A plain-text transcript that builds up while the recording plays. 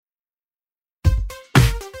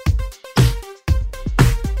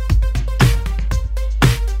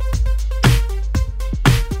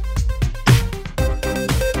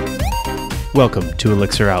Welcome to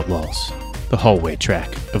Elixir Outlaws, the hallway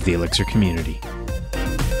track of the Elixir community.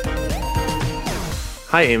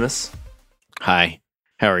 Hi, Amos. Hi.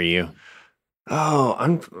 How are you?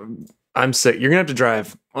 Oh, I'm sick. You're gonna have to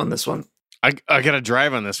drive on this one. I got to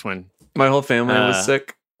drive on this one. My whole family was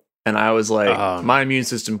sick, and I was like, my immune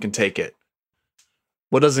system can take it.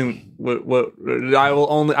 What I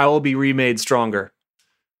will be remade stronger.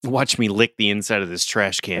 Watch me lick the inside of this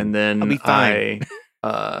trash can, And then I'll be fine.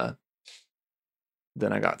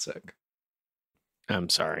 Then I got sick. I'm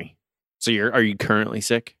sorry. So are you currently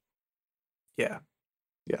sick? Yeah.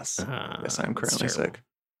 Yes. Yes, I'm currently that's terrible. sick.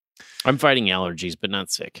 I'm fighting allergies, but not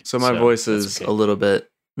sick. So my voice that's is okay. a little bit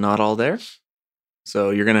not all there.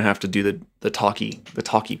 So you're gonna have to do the talky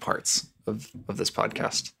parts of this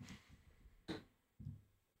podcast.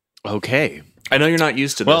 Okay. I know you're not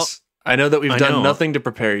used to this. I know that we've done nothing to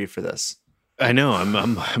prepare you for this. I know.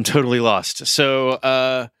 I'm totally lost. So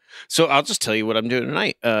I'll just tell you what I'm doing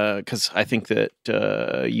tonight, because I think that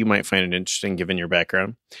you might find it interesting given your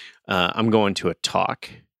background. I'm going to a talk.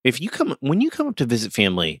 When you come up to visit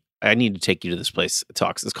family, I need to take you to this place.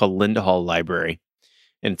 Talks. It's called Linda Hall Library,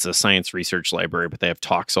 and it's a science research library, but they have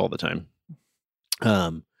talks all the time.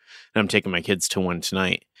 And I'm taking my kids to one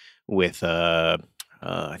tonight with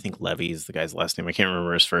I think Levy is the guy's last name. I can't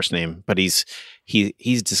remember his first name, but he's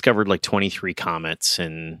discovered like 23 comets,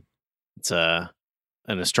 and it's an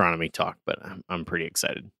astronomy talk. But I'm pretty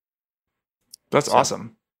excited. That's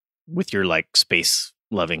awesome. With your like space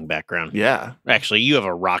loving background. Yeah. Actually, you have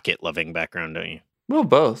a rocket loving background, don't you? Well,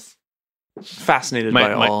 both. Fascinated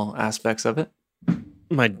by all aspects of it.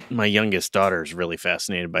 My youngest daughter is really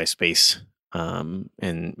fascinated by space, and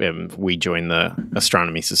we joined the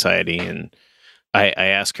Astronomy Society. And I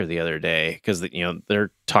asked her the other day because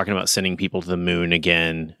they're talking about sending people to the moon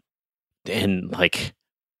again in like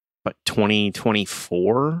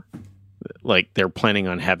 2024. Like they're planning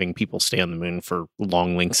on having people stay on the moon for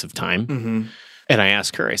long lengths of time. Mm-hmm. And I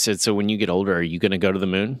asked her, I said, "So when you get older, are you going to go to the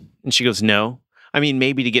moon?" And she goes, "No. I mean,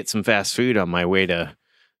 maybe to get some fast food on my way to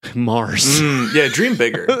Mars." Yeah, dream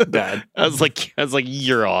bigger, Dad. I was like,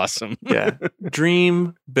 "You're awesome." Yeah,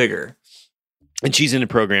 dream bigger. And she's into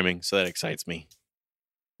programming, so that excites me.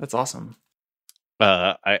 That's awesome.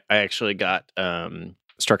 I actually got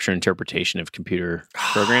structure interpretation of computer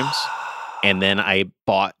programs, and then I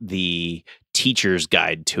bought the teacher's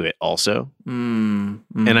guide to it also.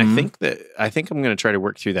 Mm-hmm. And I think I'm going to try to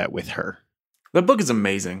work through that with her. That book is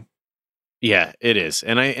amazing. Yeah, it is,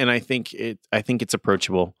 and I think it's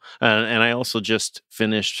approachable. And I also just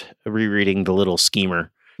finished rereading The Little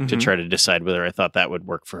Schemer to try to decide whether I thought that would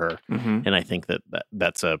work for her. Mm-hmm. And I think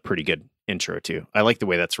that's a pretty good intro too. I like the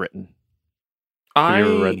way that's written.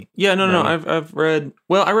 I've read.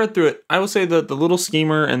 Well, I read through it. I will say that The Little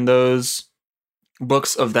Schemer and those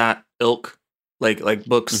books of that ilk, like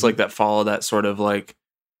books like that follow that sort of like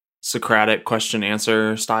Socratic question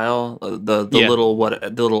answer style. The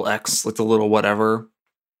little X, like the little whatever.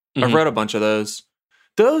 Mm-hmm. I've read a bunch of those.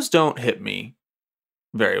 Those don't hit me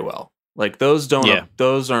very well. Like those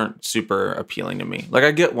those aren't super appealing to me. Like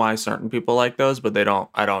I get why certain people like those, but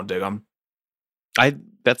I don't dig them. I've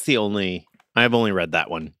only read that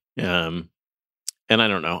one. And I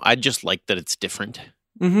don't know. I just like that it's different.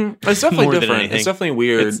 Mm-hmm. It's definitely different. It's definitely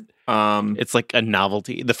weird. It's like a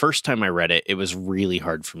novelty. The first time I read it, it was really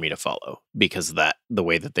hard for me to follow because of the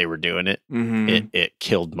way that they were doing it. Mm-hmm. It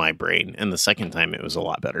killed my brain. And the second time it was a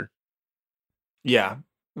lot better. Yeah.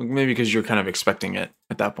 Maybe because you're kind of expecting it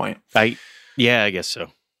at that point. I guess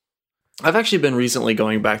so. I've actually been recently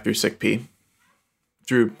going back through Sick P,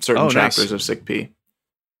 through certain chapters of Sick P.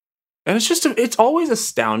 And it's always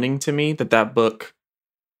astounding to me that book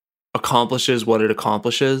accomplishes what it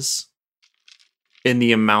accomplishes in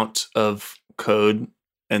the amount of code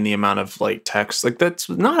and the amount of like text. Like that's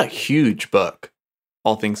not a huge book,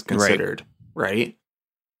 all things considered, right?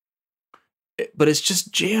 But it's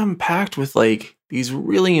just jam packed with like these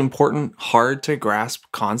really important, hard to grasp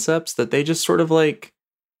concepts that they just sort of like,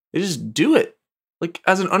 they just do it. Like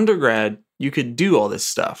as an undergrad, you could do all this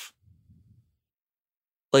stuff.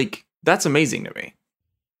 Like that's amazing to me.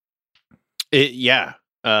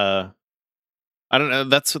 I don't know.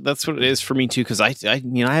 That's what it is for me too. Because I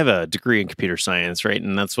have a degree in computer science, right?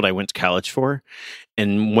 And that's what I went to college for.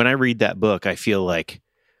 And when I read that book, I feel like,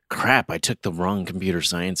 crap, I took the wrong computer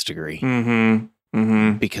science degree. Mm-hmm.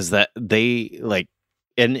 Mm-hmm. Because that they like,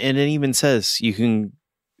 and it even says you can,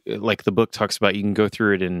 like the book talks about, you can go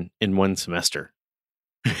through it in one semester.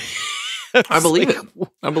 I believe it.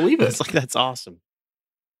 It's like, that's awesome.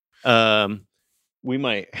 We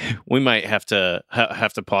might have to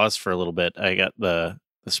pause for a little bit. I got the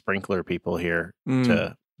sprinkler people here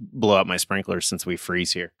to blow out my sprinklers since we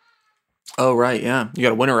freeze here. Oh, right. Yeah. You got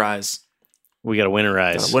to winterize. We got to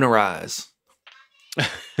winterize.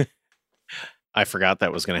 I forgot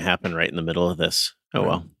that was going to happen right in the middle of this. Oh,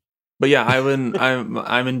 well. But yeah,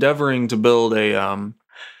 I'm endeavoring to build a,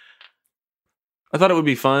 I thought it would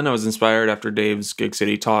be fun. I was inspired after Dave's Gig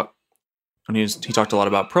City talk. And he talked a lot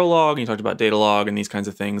about Prolog, and he talked about Datalog and these kinds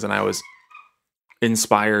of things. And I was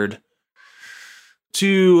inspired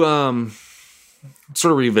to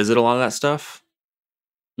sort of revisit a lot of that stuff.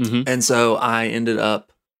 Mm-hmm. And so I ended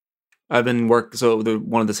up, one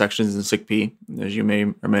of the sections in SICP, as you may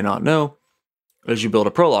or may not know, is you build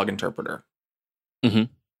a Prolog interpreter. Mm-hmm.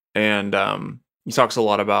 And he talks a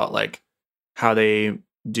lot about like how they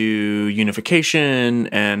do unification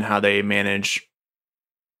and how they manage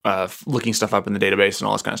looking stuff up in the database and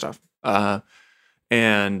all this kind of stuff.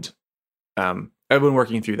 And I've been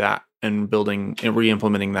working through that and building and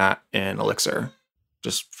re-implementing that in Elixir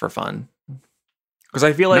just for fun. Because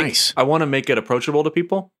I feel like I want to make it approachable to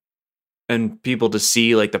people and people to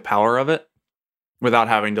see like the power of it without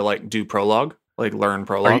having to like do Prolog, like learn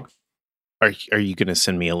Prolog. Are you going to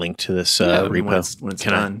send me a link to this repo when it's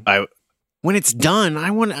done? When it's done, I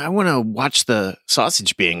want to watch the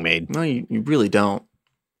sausage being made. No, you really don't.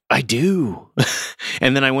 I do.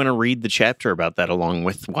 And then I want to read the chapter about that along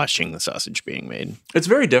with watching the sausage being made. It's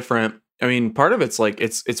very different. I mean, part of it's like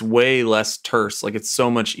it's way less terse. Like it's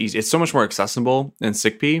so much easier. It's so much more accessible in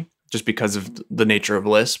SICP just because of the nature of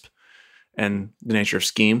Lisp and the nature of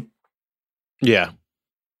Scheme. Yeah.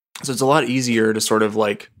 So it's a lot easier to sort of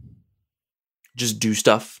like just do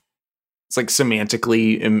stuff. It's like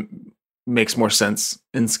semantically it makes more sense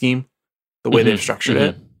in Scheme, the way they've structured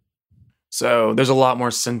it. So there's a lot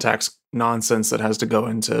more syntax nonsense that has to go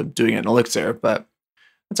into doing it in Elixir, but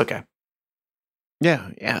it's okay.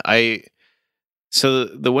 Yeah. So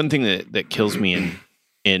the one thing that kills me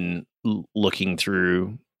in looking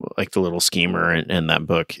through like the little schemer and that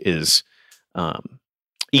book is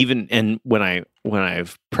even and when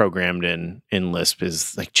I've programmed in Lisp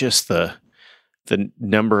is like just the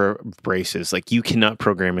number of braces. Like you cannot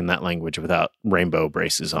program in that language without rainbow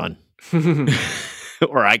braces on.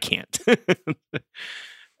 Or I can't.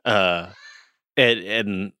 It's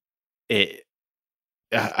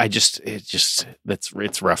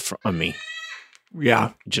rough on me.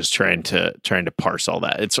 Yeah. Just trying to parse all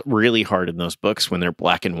that. It's really hard in those books when they're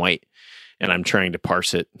black and white and I'm trying to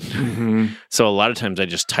parse it. Mm-hmm. So a lot of times I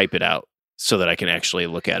just type it out so that I can actually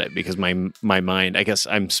look at it because my mind, I guess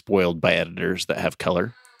I'm spoiled by editors that have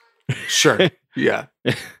color. Sure. Yeah.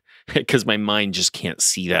 Because my mind just can't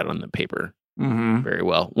see that on the paper very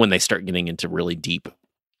well when they start getting into really deep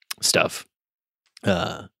stuff.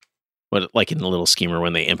 Like in the little schemer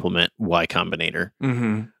when they implement Y Combinator,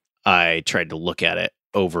 I tried to look at it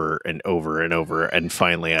over and over and over, and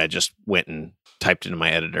finally I just went and typed into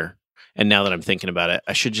my editor. And now that I'm thinking about it,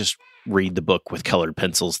 I should just read the book with colored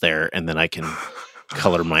pencils there, and then I can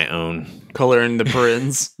color my own. Color in the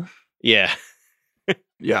parens. Yeah.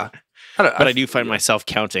 Yeah. But I do find myself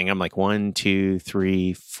counting. I'm like 1, 2,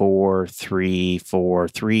 3, 4, 3, 4,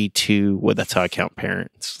 3, 2. Well, that's how I count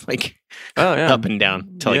parents. Like up and down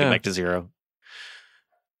until I get back to 0.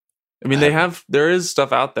 I mean, there is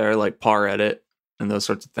stuff out there like par edit and those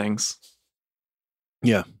sorts of things.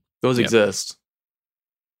 Yeah. Those exist.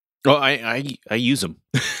 Well, I use them.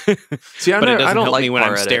 See, but it doesn't help me when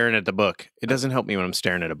I'm edit. staring at the book. It doesn't help me when I'm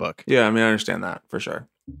staring at a book. Yeah, I mean, I understand that for sure.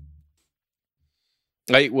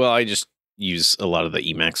 I just use a lot of the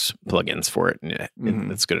Emacs plugins for it,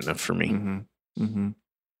 and it's good enough for me.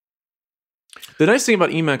 The nice thing about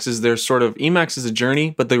Emacs is Emacs is a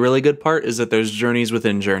journey, but the really good part is that there's journeys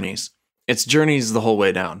within journeys. It's journeys the whole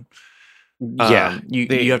way down.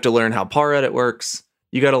 You have to learn how par edit works.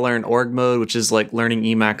 You got to learn org mode, which is like learning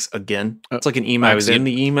Emacs again. It's like an Emacs in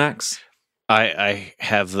the Emacs. I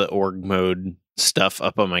have the org mode stuff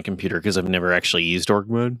up on my computer because I've never actually used org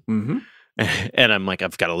mode. And I'm like,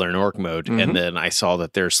 I've got to learn org mode. And then I saw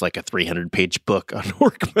that there's like a 300-page book on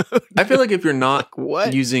org mode. I feel like if you're not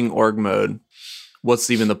using org mode, what's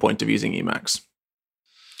even the point of using Emacs?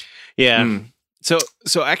 Yeah. So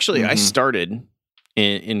actually, I started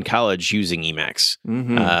in college using Emacs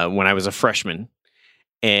when I was a freshman.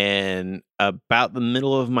 And about the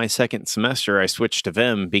middle of my second semester, I switched to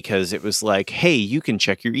Vim because it was like, hey, you can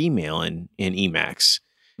check your email in Emacs.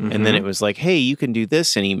 And then it was like, hey, you can do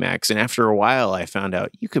this in Emacs. And after a while, I found out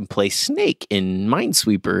you can play Snake in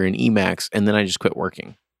Minesweeper in Emacs. And then I just quit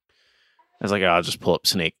working. I was like, I'll just pull up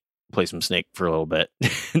Snake, play some Snake for a little bit.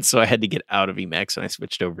 And so I had to get out of Emacs and I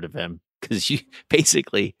switched over to Vim because you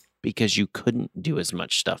couldn't do as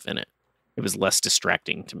much stuff in it. It was less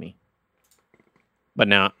distracting to me. But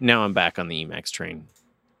now I'm back on the Emacs train.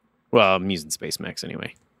 Well, I'm using SpaceMax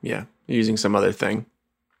anyway. Yeah, you're using some other thing.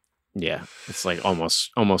 Yeah, it's like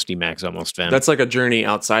almost Emacs, almost Vim. That's like a journey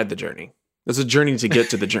outside the journey. It's a journey to get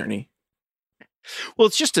to the journey. Well,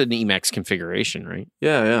 it's just an Emacs configuration, right?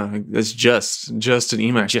 Yeah. It's just an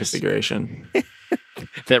Emacs configuration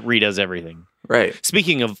that redoes everything. Right.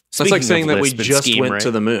 Speaking of, that's like saying that we just went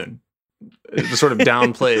to the moon. It sort of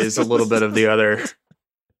downplays a little bit of the other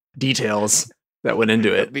details that went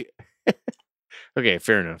into it. Okay,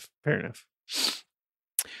 fair enough.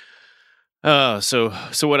 So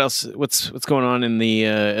what else? What's going on in the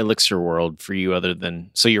Elixir world for you other than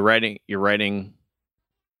you're writing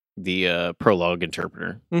the Prolog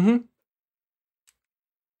interpreter? Mm-hmm.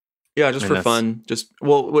 Yeah, just for fun.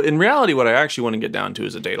 In reality, what I actually want to get down to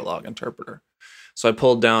is a data log interpreter. So I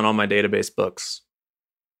pulled down all my database books.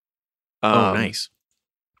 Nice.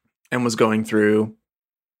 And was going through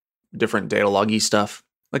different data loggy stuff.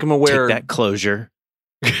 Like I'm aware Take that Clojure.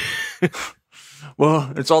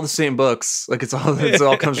 Well, it's all the same books. Like it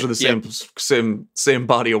all comes from the same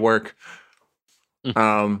body of work.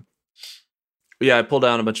 Yeah, I pulled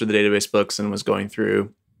down a bunch of the database books and was going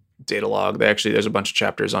through Datalog. There's a bunch of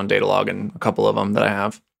chapters on Datalog and a couple of them that I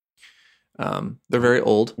have. They're very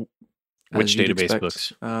old. Which database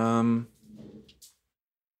books?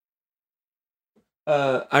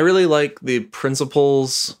 I really like the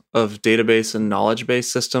Principles of Database and Knowledge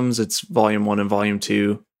Base Systems. It's volume 1 and volume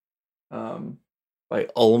 2. By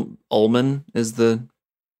Ullman is the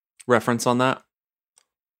reference on that.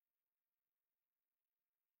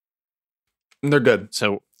 And they're good.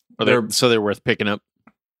 So they're worth picking up.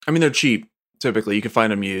 I mean, they're cheap. Typically, you can find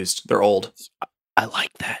them used. They're old. I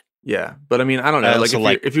like that. Yeah, but I mean, I don't know.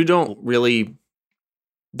 If you don't really,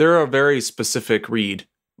 they're a very specific read.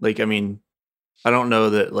 Like, I mean, I don't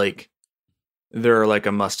know that like they're like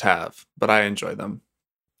a must-have, but I enjoy them.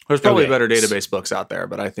 There's probably better database books out there,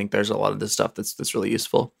 but I think there's a lot of this stuff that's really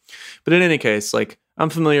useful. But in any case, like I'm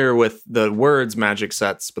familiar with the words magic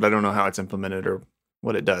sets, but I don't know how it's implemented or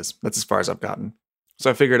what it does. That's as far as I've gotten. So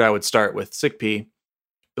I figured I would start with SIGP,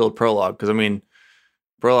 build Prolog, because I mean,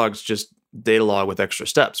 Prolog's just data log with extra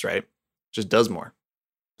steps, right? Just does more.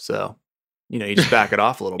 So, you just back it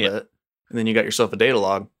off a little bit, and then you got yourself a data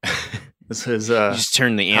log. This is you just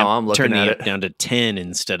turn the amp down to 10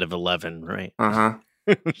 instead of 11, right?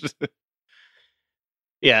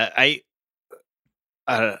 Yeah,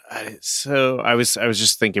 so I was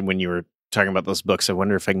just thinking when you were talking about those books, I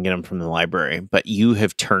wonder if I can get them from the library. But you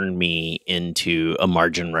have turned me into a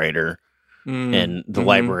margin writer, and the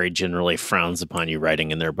library generally frowns upon you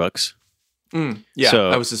writing in their books. Yeah, so,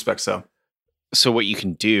 I would suspect so. So what you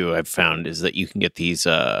can do, I've found, is that you can get these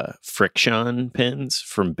friction pens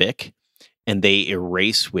from Bic, and they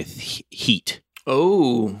erase with heat.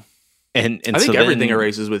 Oh, and I think everything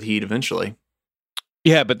erases with heat eventually.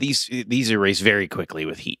 Yeah, but these erase very quickly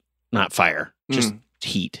with heat, not fire, just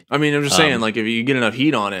heat. I mean, I'm just saying, like if you get enough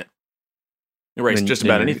heat on it, erase just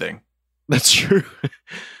about anything. That's true.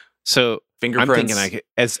 So fingerprints. I'm thinking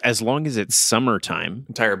as long as it's summertime,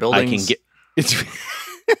 entire buildings. I can get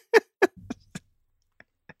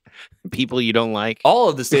people you don't like. All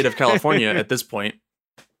of the state of California at this point.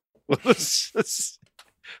 Well, that's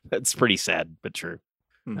pretty sad, but true.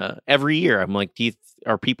 Every year, I'm like,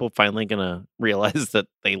 are people finally going to realize that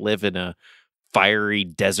they live in a fiery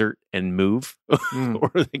desert and move,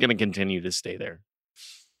 or are they going to continue to stay there?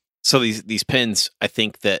 So these pens, I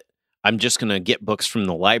think that I'm just going to get books from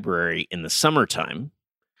the library in the summertime,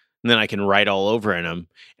 and then I can write all over in them,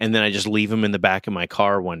 and then I just leave them in the back of my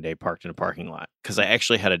car one day parked in a parking lot. Because I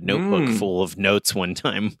actually had a notebook full of notes one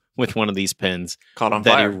time with one of these pens caught on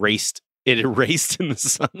fire. It erased in the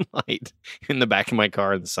sunlight in the back of my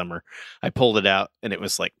car in the summer. I pulled it out, and it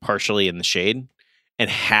was like partially in the shade, and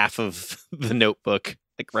half of the notebook,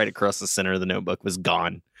 like right across the center of the notebook, was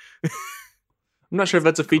gone. I'm not sure if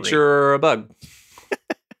that's a feature or a bug.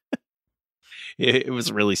 It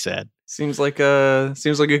was really sad. Seems like it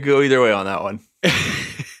could go either way on that one.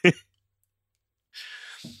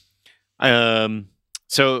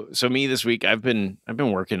 So me this week, I've been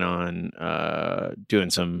working on doing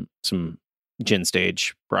some Gin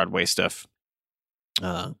Stage Broadway stuff.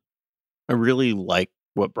 I really like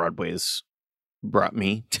what Broadway's brought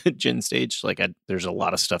me to Gin Stage. Like there's a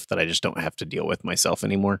lot of stuff that I just don't have to deal with myself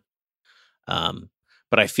anymore.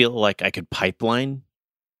 But I feel like I could pipeline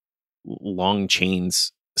long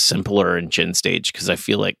chains simpler in Gin Stage, because I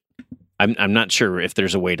feel like I'm not sure if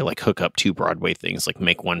there's a way to like hook up two Broadway things, like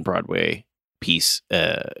make one Broadway piece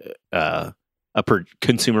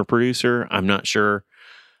consumer producer. I'm not sure.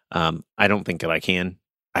 I don't think that I can.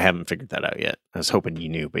 I haven't figured that out yet. I was hoping you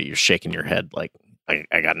knew, but you're shaking your head like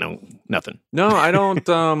I got nothing. No, I don't.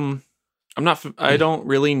 I don't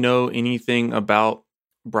really know anything about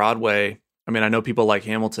Broadway. I mean, I know people like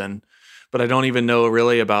Hamilton, but I don't even know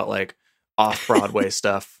really about like off Broadway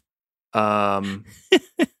stuff. I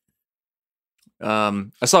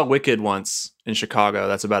saw Wicked once in Chicago.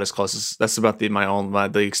 That's about as close as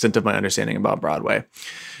the extent of my understanding about Broadway.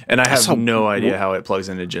 And I have no idea how it plugs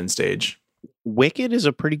into Gin Stage. Wicked is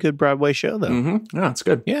a pretty good Broadway show, though. Mm-hmm. Yeah, it's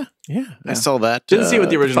good. Yeah. I saw that. Didn't see it with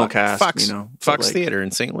the original cast. Fox Theater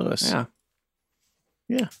in St. Louis.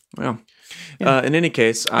 Yeah. Well, in any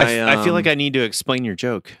case, I feel like I need to explain your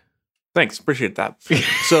joke. Thanks. Appreciate that.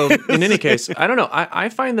 So in any case, I don't know. I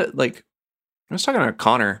find that like, I was talking to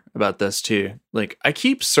Connor about this too. Like I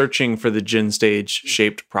keep searching for the Gin Stage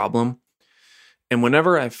shaped problem. And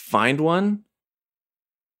whenever I find one,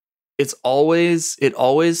 it always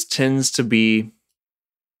tends to be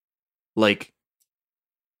like,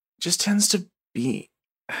 just tends to be,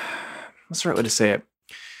 what's the right way to say it?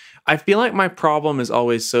 I feel like my problem is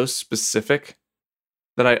always so specific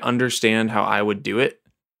that I understand how I would do it,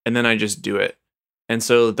 and then I just do it. And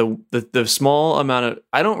so the small amount of,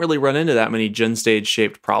 I don't really run into that many Gin Stage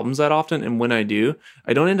shaped problems that often, and when I do,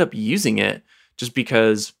 I don't end up using it just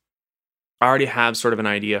because I already have sort of an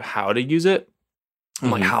idea of how to use it,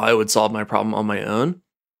 and like how I would solve my problem on my own.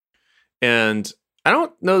 And I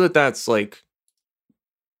don't know that that's like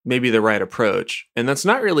maybe the right approach. And that's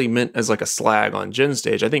not really meant as like a slag on Gin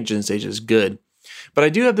Stage. I think Gin Stage is good. But I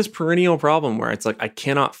do have this perennial problem where it's like I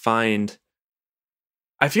cannot find,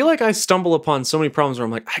 I feel like I stumble upon so many problems where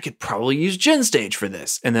I'm like, I could probably use Gin Stage for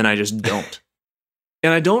this. And then I just don't.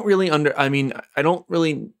 And I don't really I don't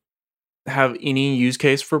really have any use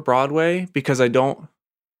case for Broadway because I don't,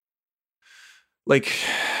 like,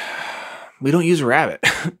 we don't use Rabbit.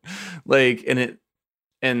 Like,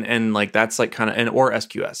 and like that's like kind of, or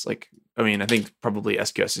SQS. Like, I mean, I think probably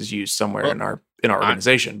SQS is used somewhere in our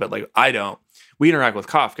organization, but like we interact with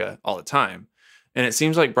Kafka all the time. And it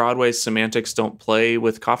seems like Broadway's semantics don't play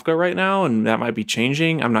with Kafka right now, and that might be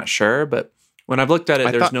changing. I'm not sure, but when I've looked at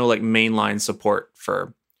it, there's no like mainline support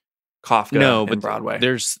for Kafka in Broadway.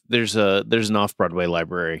 There's an off-Broadway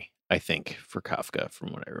library, I think, for Kafka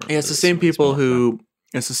from what I remember. Yeah, it's the same people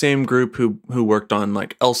it's the same group who worked on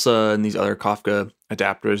like Elsa and these other Kafka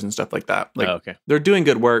adapters and stuff like that. Like, they're doing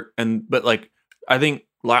good work, but like I think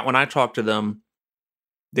when I talked to them,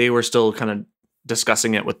 they were still kind of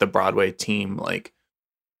discussing it with the Broadway team. Like,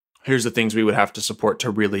 here's the things we would have to support to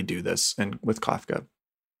really do this, and with Kafka.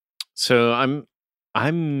 So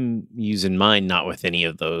I'm using mine not with any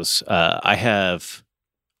of those. I have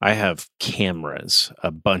cameras,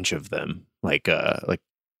 a bunch of them, like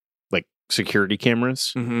security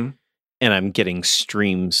cameras, and I'm getting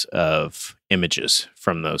streams of images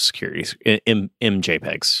from those securities.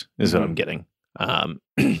 MJPEGs is what I'm getting,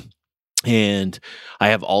 and I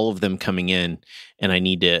have all of them coming in, and I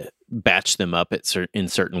need to batch them up in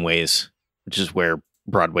certain ways, which is where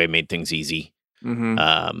Broadway made things easy.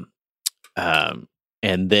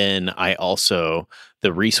 And then I also,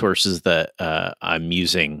 the resources that I'm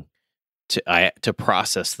using to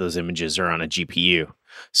process those images are on a GPU,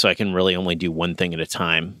 so I can really only do one thing at a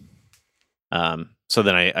time. So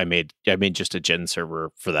then I made just a Gen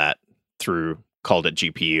server for that, called it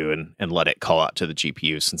GPU, and let it call out to the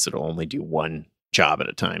GPU since it'll only do one job at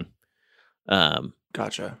a time.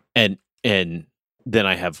 Gotcha. And then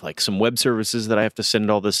I have like some web services that I have to send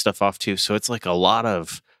all this stuff off to. So it's like a lot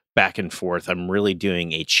of back and forth. I'm really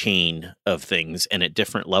doing a chain of things, and at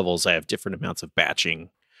different levels, I have different amounts of batching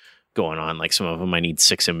going on. Like some of them I need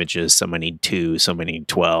 6 images, some I need 2, some I need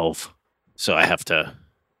 12. So I have to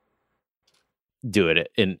do it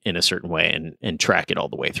in a certain way and track it all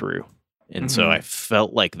the way through. And so I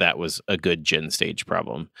felt like that was a good Gin Stage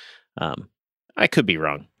problem. I could be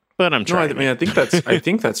wrong, but I'm trying. No, I mean, I think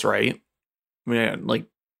that's right. I mean, like,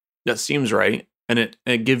 that seems right. And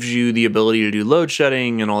it gives you the ability to do load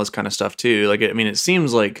shedding and all this kind of stuff too. Like, I mean, it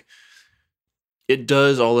seems like it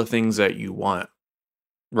does all the things that you want.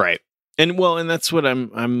 Right. And that's what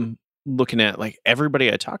I'm looking at. Like,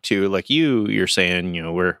 everybody I talk to, like you're saying, you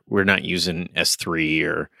know, we're not using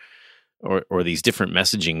S3 or these different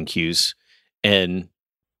messaging queues.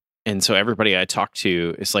 And so everybody I talk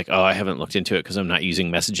to is like, oh, I haven't looked into it because I'm not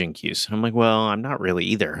using messaging queues. And I'm like, well, I'm not really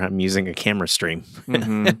either. I'm using a camera stream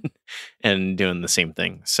and doing the same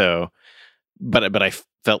thing. So, but I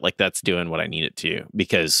felt like that's doing what I need it to,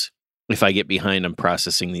 because if I get behind on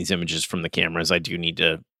processing these images from the cameras, I do need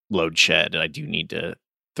to load shed. I do need to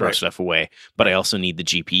throw stuff away, but I also need the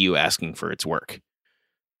GPU asking for its work.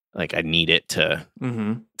 Like, I need it to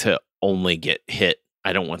only get hit.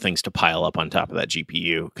 I don't want things to pile up on top of that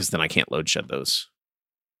GPU, because then I can't load shed those.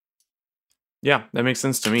 Yeah, that makes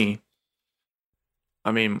sense to me.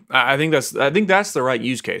 I mean, I think that's the right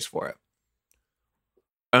use case for it.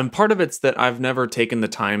 And part of it's that I've never taken the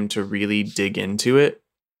time to really dig into it.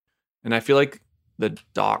 And I feel like the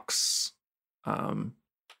docs, I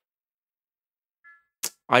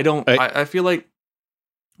feel like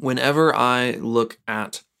whenever I look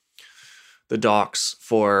at the docs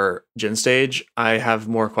for GenStage, I have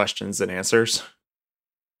more questions than answers.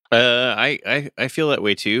 I feel that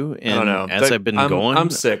way too. And I don't know. As I've been going, I'm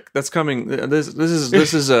sick. That's coming. This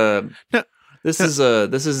is a. This is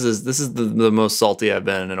the most salty I've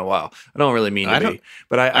been in a while. I don't really mean to be,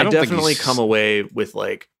 but I definitely come away with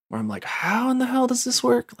like where I'm like, how in the hell does this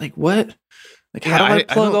work? Like what? Like how do I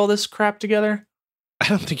plug all this crap together? I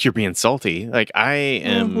don't think you're being salty. Like I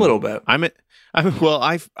am a little bit.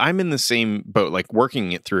 I'm in the same boat, like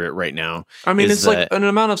working it through it right now. I mean, it's like an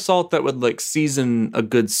amount of salt that would like season a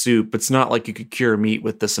good soup. It's not like you could cure meat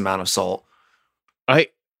with this amount of salt.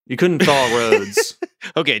 You couldn't thaw roads.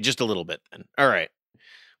 Okay, just a little bit then. All right.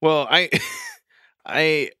 Well,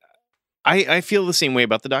 I feel the same way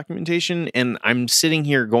about the documentation, and I'm sitting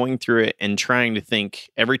here going through it and trying to think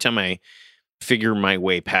every time I figure my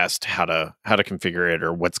way past how to configure it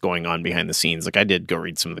or what's going on behind the scenes. Like I did go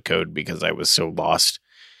read some of the code because I was so lost.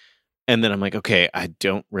 And then I'm like, okay, I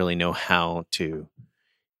don't really know how to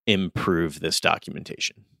improve this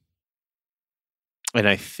documentation. And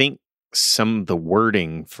I think some of the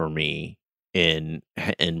wording for me in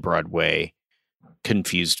Broadway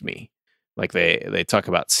confused me. Like they talk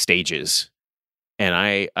about stages, and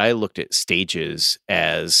I looked at stages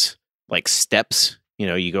as like steps. You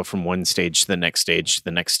know, you go from one stage to the next stage to the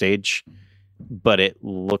next stage, but it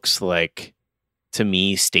looks like to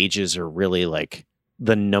me stages are really like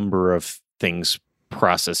the number of things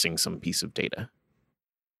processing some piece of data,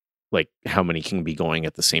 like how many can be going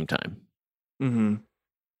at the same time. Mm-hmm.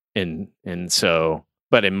 And so,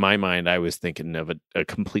 but in my mind, I was thinking of a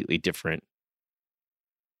completely different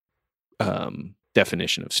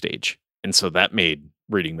definition of stage. And so that made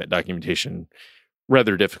reading that documentation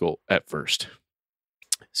rather difficult at first.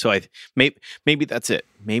 So maybe that's it.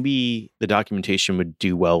 Maybe the documentation would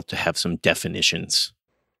do well to have some definitions.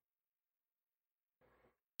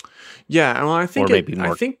 Yeah, well, I think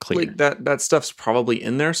clear. Like that stuff's probably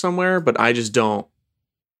in there somewhere, but I don't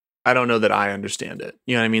know that I understand it.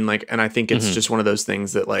 You know what I mean? Like, and I think it's just one of those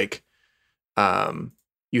things that like,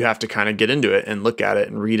 you have to kind of get into it and look at it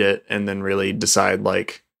and read it and then really decide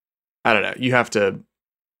like, I don't know, you have to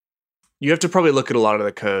probably look at a lot of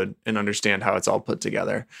the code and understand how it's all put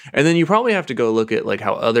together. And then you probably have to go look at like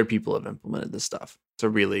how other people have implemented this stuff to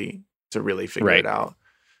really figure it out.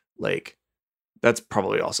 Like that's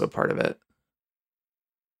probably also part of it.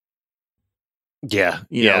 Yeah.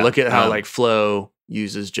 You know, look at how like Flow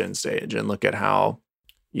uses GenStage and look at how,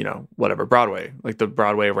 you know, whatever Broadway, like the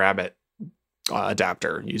Broadway Rabbit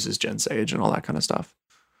adapter uses GenStage and all that kind of stuff.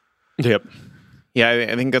 Yep. Yeah.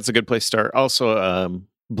 I think that's a good place to start. Also,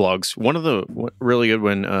 blogs. One of the really good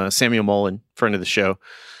one, Samuel Mullen, friend of the show,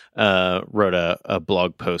 wrote a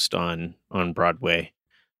blog post on Broadway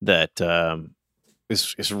that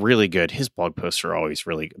is really good. His blog posts are always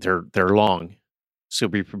really they're long, so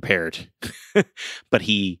be prepared. But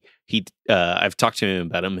he I've talked to him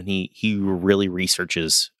about him, and he really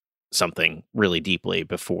researches something really deeply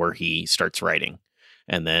before he starts writing,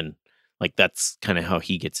 and then like that's kind of how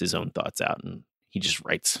he gets his own thoughts out, and he just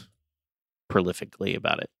writes prolifically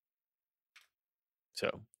about it.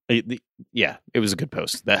 So it was a good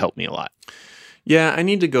post that helped me a lot. Yeah, I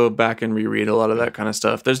need to go back and reread a lot of that kind of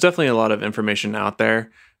stuff. There's definitely a lot of information out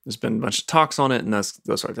there. There's been a bunch of talks on it and those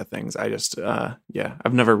sorts of things. I just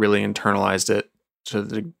I've never really internalized it to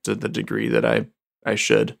the degree that I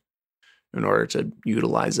should in order to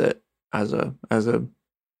utilize it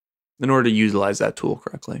in order to utilize that tool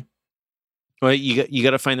correctly. Well, you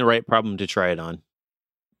got to find the right problem to try it on.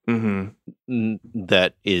 Mm-hmm.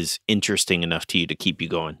 That is interesting enough to you to keep you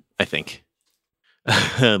going, I think.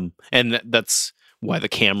 And that's why the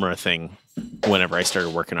camera thing, whenever I started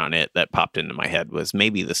working on it, that popped into my head was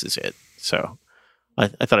maybe this is it. So I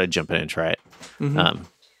thought I'd jump in and try it. Mm-hmm.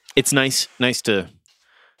 It's nice to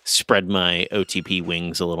spread my OTP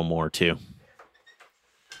wings a little more too.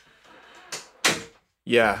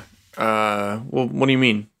 Yeah. Well, what do you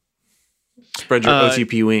mean? Spread your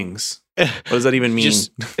OTP wings. What does that even mean?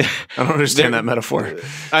 I don't understand that metaphor.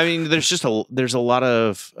 I mean, there's a lot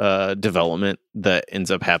of development that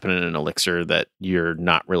ends up happening in Elixir that you're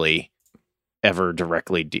not really ever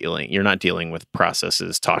directly dealing. You're not dealing with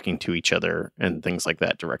processes talking to each other and things like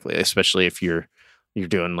that directly. Especially if you're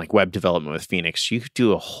doing like web development with Phoenix, you could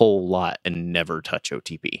do a whole lot and never touch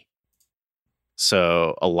OTP.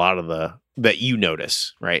 So a lot of that you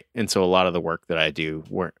notice, right? And so a lot of the work that I do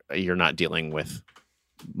where you're not dealing with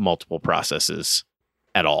multiple processes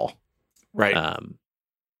at all. Right.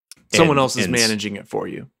 Someone else is managing it for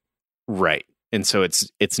you. Right. And so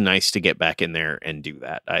it's nice to get back in there and do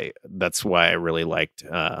that. That's why I really liked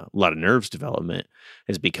a lot of Nerves development,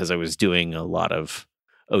 is because I was doing a lot of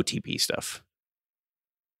OTP stuff.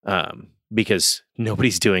 Because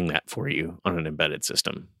nobody's doing that for you on an embedded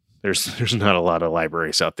system. There's not a lot of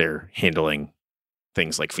libraries out there handling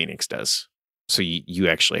things like Phoenix does. So you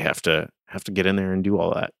actually have to get in there and do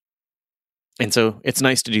all that. And so it's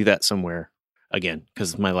nice to do that somewhere again,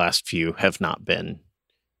 because my last few have not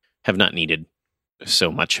needed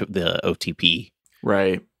so much of the OTP.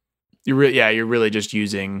 Right. You're really just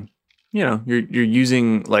using, you're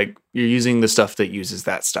using the stuff that uses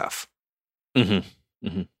that stuff.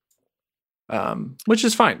 Mm-hmm. Mm-hmm. Which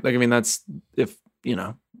is fine. Like, I mean, that's, if,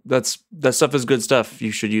 that stuff is good stuff,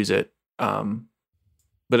 you should use it.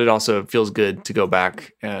 But it also feels good to go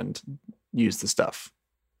back and use the stuff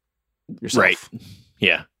yourself. Right.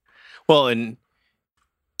 Yeah. Well, and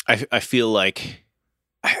I feel like,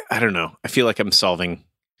 I don't know. I feel like I'm solving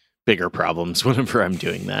bigger problems whenever I'm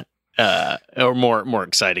doing that, or more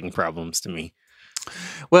exciting problems to me.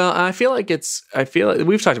 Well, I feel like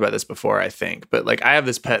we've talked about this before, I think, but like I have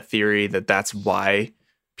this pet theory that's why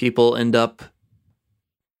people end up,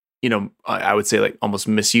 I would say like almost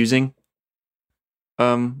misusing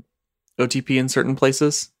OTP in certain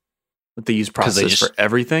places. That they use process for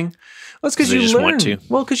everything. Well, it's because you learn. Want to.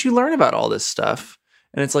 Well, because you learn about all this stuff.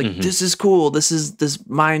 And it's like, This is cool. This is this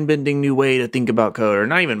mind-bending new way to think about code. Or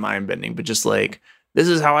not even mind-bending, but just like, this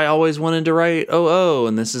is how I always wanted to write OO.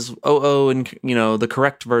 And this is OO and, the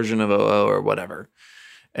correct version of OO or whatever.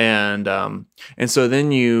 And so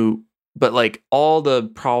then but like all the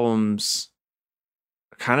problems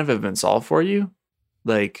kind of have been solved for you.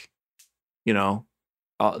 Like,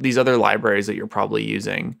 these other libraries that you're probably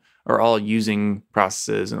using are all using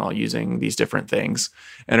processes and all using these different things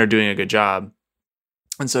and are doing a good job.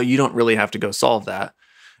 And so you don't really have to go solve that.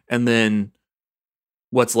 And then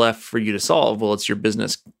what's left for you to solve? Well, it's your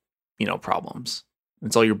business, problems.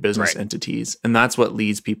 It's all your business entities. And that's what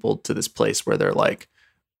leads people to this place where they're like,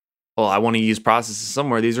 well, I want to use processes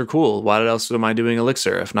somewhere. These are cool. Why else am I doing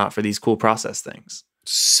Elixir if not for these cool process things?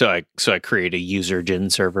 So I create a user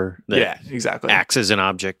gen server that exactly acts as an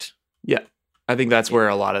object. Yeah. I think that's where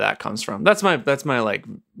a lot of that comes from. That's my like,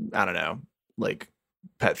 I don't know, like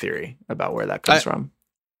pet theory about where that comes from.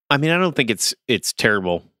 I mean, I don't think it's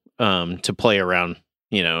terrible to play around,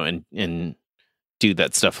 and do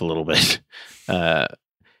that stuff a little bit,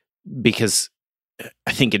 because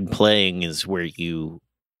I think in playing is where you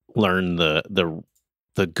learn the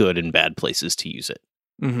good and bad places to use it.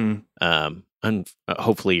 Mm-hmm. And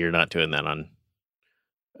hopefully you're not doing that on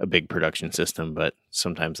a big production system, but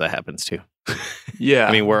sometimes that happens too. Yeah,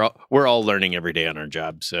 I mean, we're all learning every day on our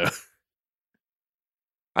job, so.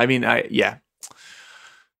 I mean,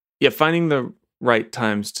 finding the right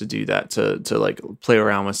times to do that, to like play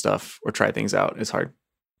around with stuff or try things out is hard.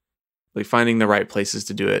 Like finding the right places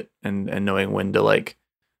to do it and knowing when to like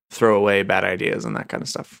throw away bad ideas and that kind of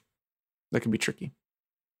stuff. That can be tricky.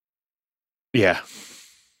 Yeah.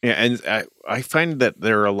 Yeah, and I find that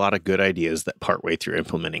there are a lot of good ideas that partway through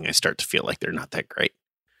implementing, I start to feel like they're not that great.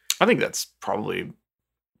 I think that's probably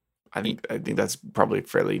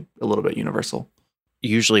fairly a little bit universal.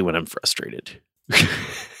 Usually when I'm frustrated.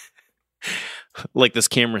 Like this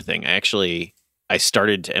camera thing, I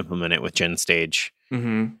started to implement it with GenStage,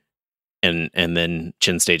 and then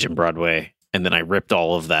GenStage and Broadway, and then I ripped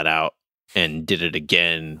all of that out and did it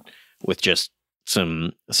again with just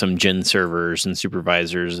some gen servers and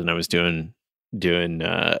supervisors, and I was doing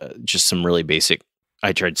just some really basic.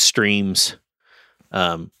 I tried streams,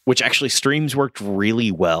 which actually streams worked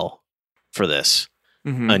really well for this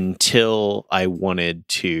until I wanted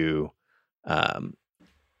to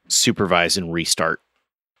supervise and restart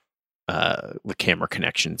the camera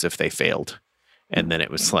connections if they failed, and then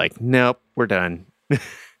it was like, nope, we're done.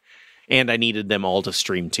 And I needed them all to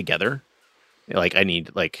stream together. Like I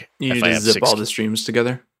need you need to zip all the streams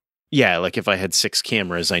together. Yeah, like if I had 6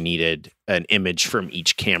 cameras, I needed an image from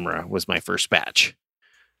each camera was my first batch.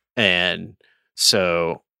 And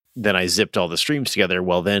so then I zipped all the streams together.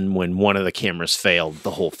 Well, then when one of the cameras failed,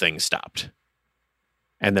 the whole thing stopped.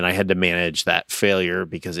 And then I had to manage that failure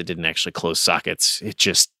because it didn't actually close sockets. It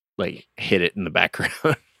just like hit it in the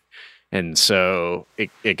background. And so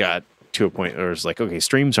it got to a point where it was like, okay,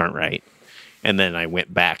 streams aren't right. And then I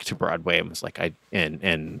went back to Broadway and was like,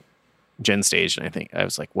 and Gen stage, and I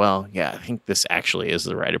was like, well, yeah, I think this actually is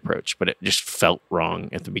the right approach, but it just felt wrong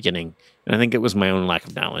at the beginning, and I think it was my own lack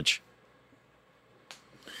of knowledge.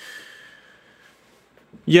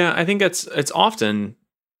 Yeah, I think it's often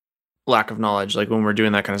lack of knowledge. Like when we're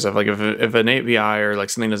doing that kind of stuff, like if an API or like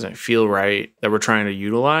something doesn't feel right that we're trying to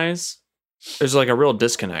utilize, there's like a real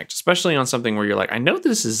disconnect, especially on something where you're like, I know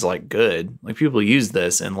this is like good, like people use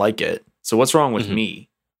this and like it. So what's wrong with me?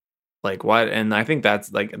 Like what? And I think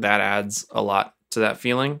that's like, that adds a lot to that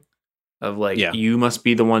feeling of like, you must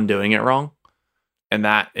be the one doing it wrong. And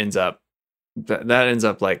that ends up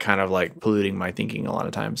like kind of like polluting my thinking a lot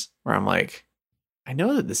of times, where I'm like, I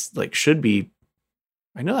know that this like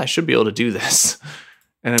I know I should be able to do this.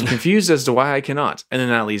 And I'm confused as to why I cannot. And then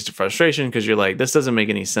that leads to frustration because you're like, this doesn't make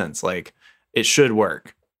any sense. Like it should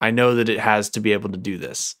work. I know that it has to be able to do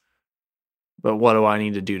this, but what do I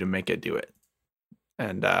need to do to make it do it?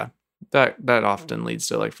 And that often leads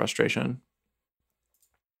to like frustration.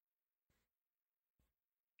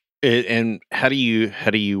 And how do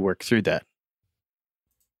you work through that?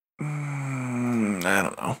 I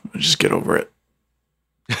don't know. I just get over it.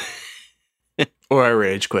 Or I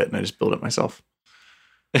rage quit and I just build it myself.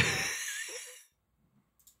 That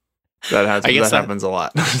happens a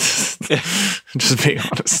lot. Just being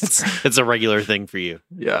honest. It's a regular thing for you.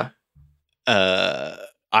 Yeah.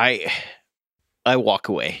 I walk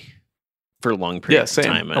away for a long period of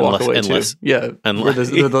time. I walk away too. Yeah. Unless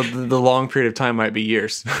the long period of time might be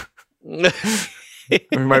years.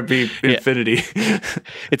 It might be infinity.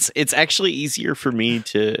 It's actually easier for me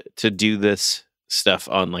to do this stuff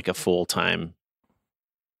on like a full-time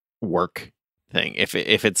work thing. If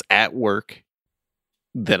it's at work,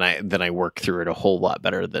 then I work through it a whole lot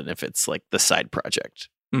better than if it's like the side project.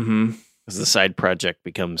 Mm-hmm. Because the side project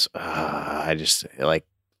becomes I just like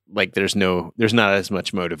there's not as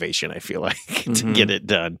much motivation, I feel like, to get it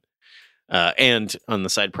done. And on the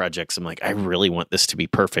side projects, I'm like, I really want this to be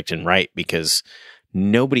perfect and right because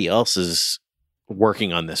nobody else is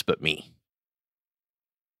working on this but me.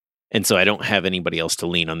 And so I don't have anybody else to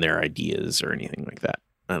lean on their ideas or anything like that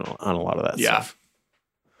on a lot of that stuff.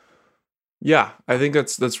 Yeah, I think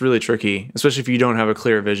that's really tricky, especially if you don't have a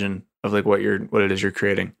clear vision of like what it is you're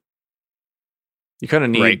creating. You kind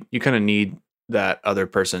of need that other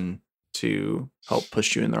person to help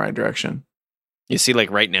push you in the right direction. You see, like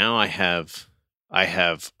right now I have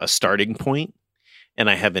a starting point and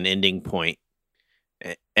I have an ending point.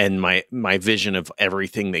 And my vision of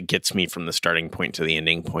everything that gets me from the starting point to the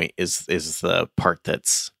ending point is the part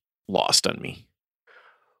that's lost on me.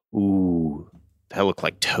 Ooh, that looked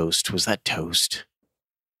like toast. Was that toast?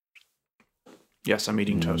 Yes, I'm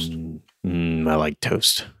eating toast. I like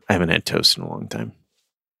toast. I haven't had toast in a long time.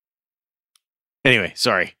 Anyway,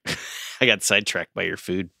 sorry. I got sidetracked by your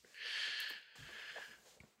food.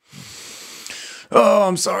 Oh,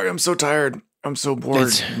 I'm sorry. I'm so tired. I'm so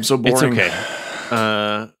bored. I'm so boring. It's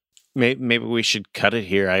okay. Maybe we should cut it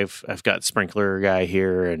here. I've got Sprinkler guy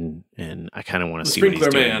here, and I kind of want to see what he's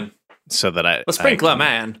doing, so that the Sprinkler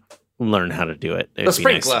man learn how to do it. It'd be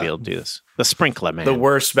nice to be able to do this. The Sprinkler man, the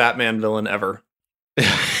worst Batman villain ever.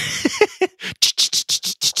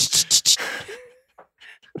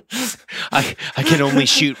 I can only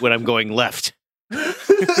shoot when I'm going left.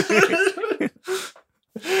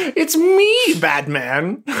 It's me,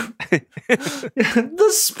 Batman.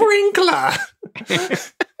 The Sprinkler.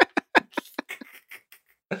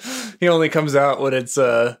 He only comes out when it's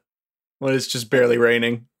just barely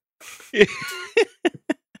raining.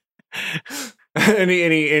 and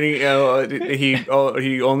he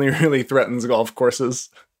only really threatens golf courses.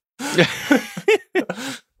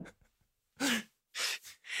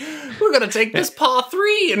 We're gonna take this par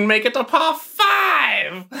 3 and make it a par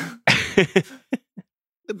 5.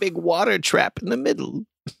 The big water trap in the middle.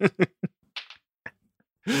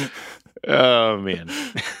 Oh man.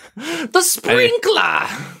 The Sprinkler.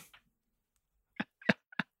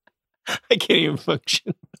 I can't even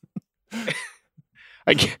function.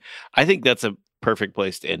 I think that's a perfect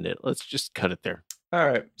place to end it. Let's just cut it there. All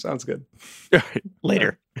right. Sounds good.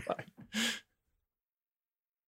 Later. Bye.